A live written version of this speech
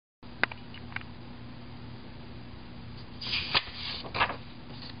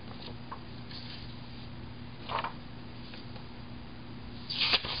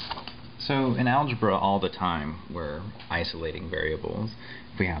So in algebra all the time we're isolating variables.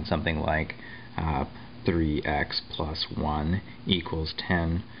 If we have something like 3x plus 1 equals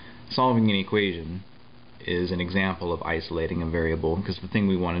 10, solving an equation is an example of isolating a variable, because the thing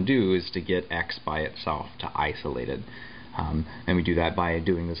we want to do is to get x by itself, to isolate it. And we do that by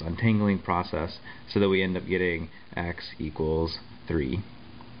doing this untangling process so that we end up getting x equals 3.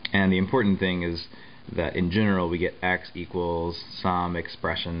 And the important thing is that in general we get x equals some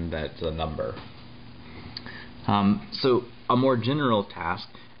expression that's a number. So a more general task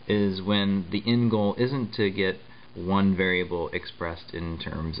is when the end goal isn't to get one variable expressed in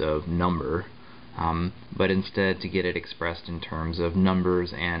terms of number, but instead to get it expressed in terms of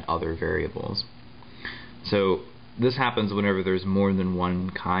numbers and other variables. So this happens whenever there's more than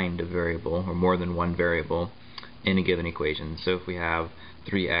one kind of variable, or more than one variable in a given equation. So if we have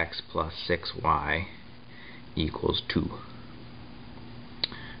 3x plus 6y equals 2.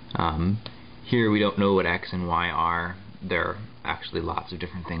 Here we don't know what x and y are. There are actually lots of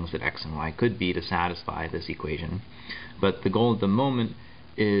different things that x and y could be to satisfy this equation. But the goal at the moment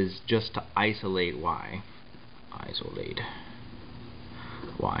is just to isolate y. Isolate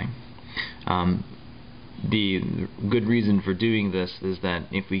y. The good reason for doing this is that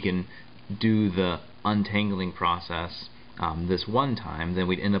if we can do the untangling process this one time, then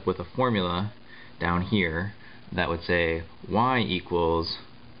we'd end up with a formula down here that would say y equals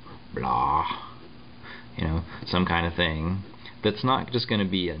blah, some kind of thing that's not just going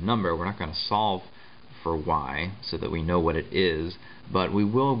to be a number. We're not going to solve for y so that we know what it is, but we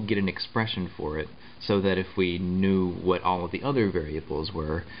will get an expression for it so that if we knew what all of the other variables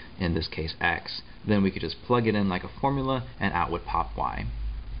were, in this case x, then we could just plug it in like a formula and out would pop y.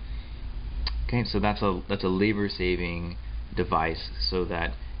 Okay, so that's a labor-saving device, so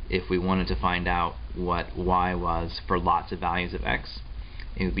that if we wanted to find out what y was for lots of values of x,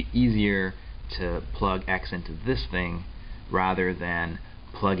 it would be easier to plug x into this thing rather than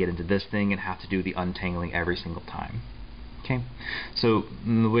plug it into this thing and have to do the untangling every single time. Okay, so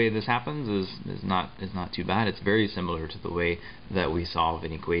the way this happens is not too bad. It's very similar to the way that we solve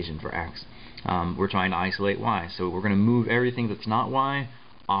an equation for x. We're trying to isolate y, so we're going to move everything that's not y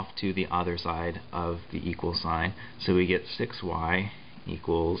off to the other side of the equal sign. So we get 6y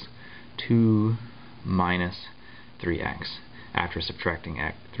equals 2 minus 3x after subtracting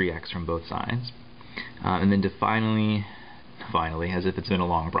 3x from both sides. And then to finally, as if it's been a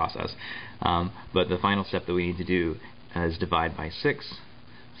long process, but the final step that we need to do is divide by 6,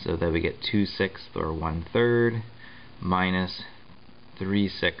 so that we get 2/6 or 1/3 minus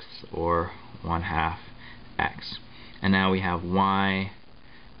 3/6 or 1/2 x. And now we have y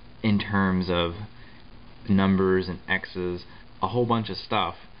in terms of numbers and x's, a whole bunch of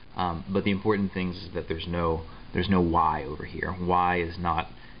stuff, but the important thing is that there's no y over here. Y is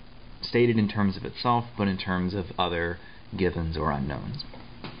not stated in terms of itself, but in terms of other givens or unknowns.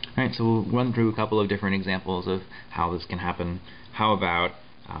 Alright, so we'll run through a couple of different examples of how this can happen. How about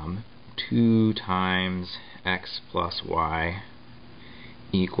 2 times x plus y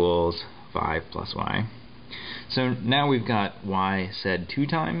equals 5 plus y. So now we've got y said 2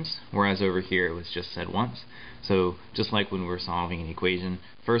 times, whereas over here it was just said once. So just like when we're solving an equation,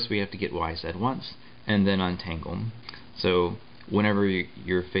 first we have to get y said once, and then untangle. So whenever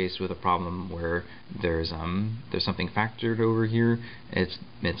you're faced with a problem where there's something factored over here, it's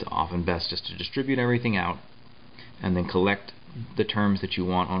often best just to distribute everything out and then collect the terms that you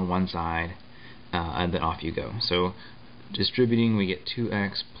want on one side, and then off you go. So distributing, we get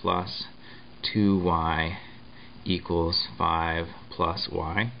 2x plus 2y equals 5 plus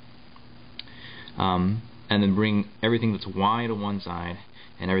y. And then bring everything that's y to one side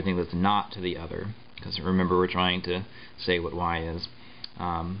and everything that's not to the other, because remember we're trying to say what y is.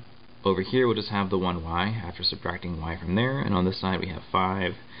 Over here we'll just have the 1y after subtracting y from there, and on this side we have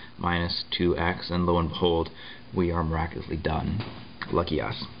 5 minus 2x, and lo and behold, we are miraculously done. Lucky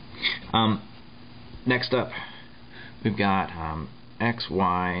us. Next up, we've got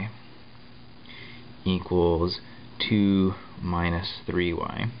xy equals 2 minus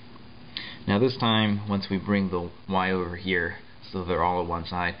 3y. Now this time, once we bring the y over here so they're all on one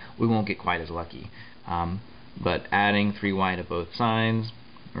side, we won't get quite as lucky. But adding 3y to both sides,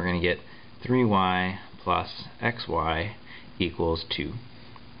 we're going to get 3y plus xy equals 2.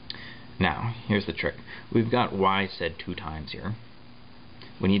 Now, here's the trick. We've got y said 2 times here.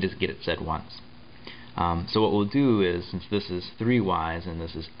 We need to get it said once. So what we'll do is, since this is 3y's and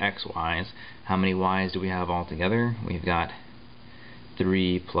this is xy's, how many y's do we have altogether? We've got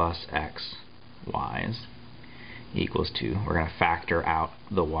 3 plus x y's equals 2. We're going to factor out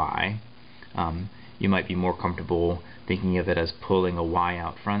the y. You might be more comfortable thinking of it as pulling a y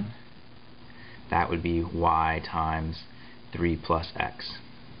out front that would be y times 3 plus x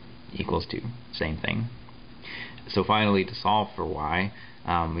equals 2. Same thing. So finally, to solve for y,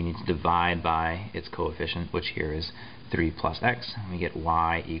 we need to divide by its coefficient, which here is 3 plus x, and we get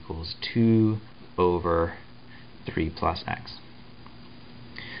y equals 2 over 3 plus x.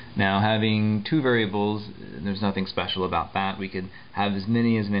 Now, having two variables, there's nothing special about that. We could have as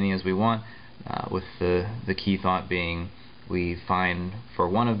many as we want, with the key thought being we find for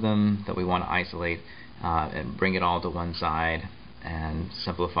one of them that we want to isolate and bring it all to one side and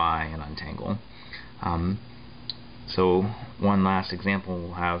simplify and untangle. So one last example,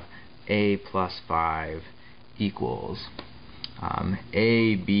 we'll have a plus 5 equals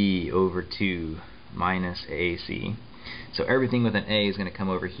ab over 2 minus ac. So everything with an a is going to come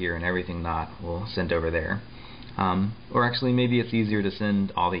over here, and everything not we'll send over there. Or actually, maybe it's easier to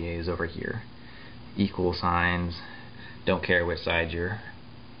send all the a's over here. Equal signs, don't care which side you're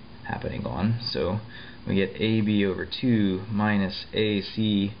happening on. So we get ab over 2 minus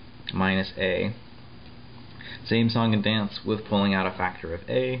ac minus a. Same song and dance with pulling out a factor of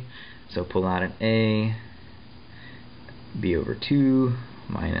a. So pull out an a, b over 2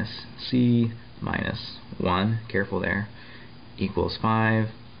 minus c minus 1, careful there, equals 5,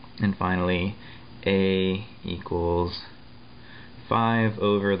 and finally a equals 5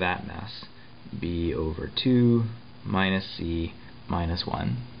 over that mess, b over 2 minus c minus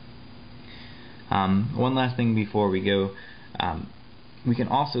 1. One last thing before we go, we can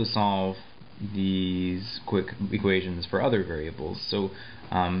also solve these quick equations for other variables. So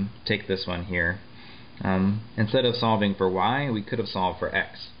take this one here. Instead of solving for y, we could have solved for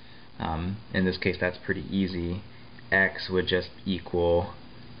x. In this case, that's pretty easy. X would just equal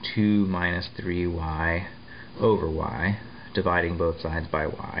 2 minus 3y over y, dividing both sides by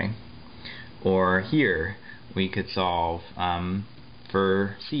y. Or here, we could solve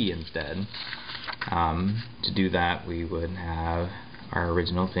for c instead. To do that, we would have our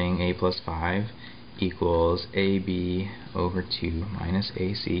original thing, a plus 5 equals ab over 2 minus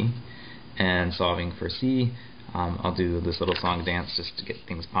ac. And solving for c, I'll do this little song dance just to get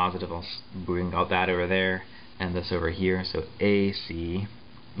things positive. I'll bring all that over there and this over here. So AC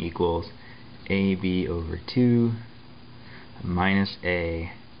equals AB over 2 minus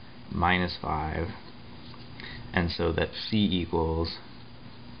A minus 5. And so that C equals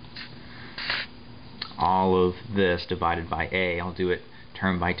all of this divided by A. I'll do it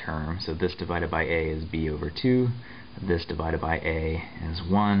term by term. So this divided by A is B over 2. This divided by A is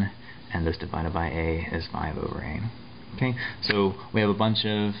 1. And this divided by A is 5 over A. Okay, so we have a bunch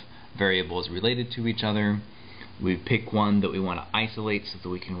of variables related to each other. We pick one that we want to isolate so that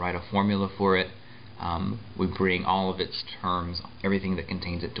we can write a formula for it. We bring all of its terms, everything that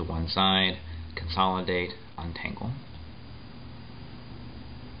contains it, to one side, consolidate, untangle.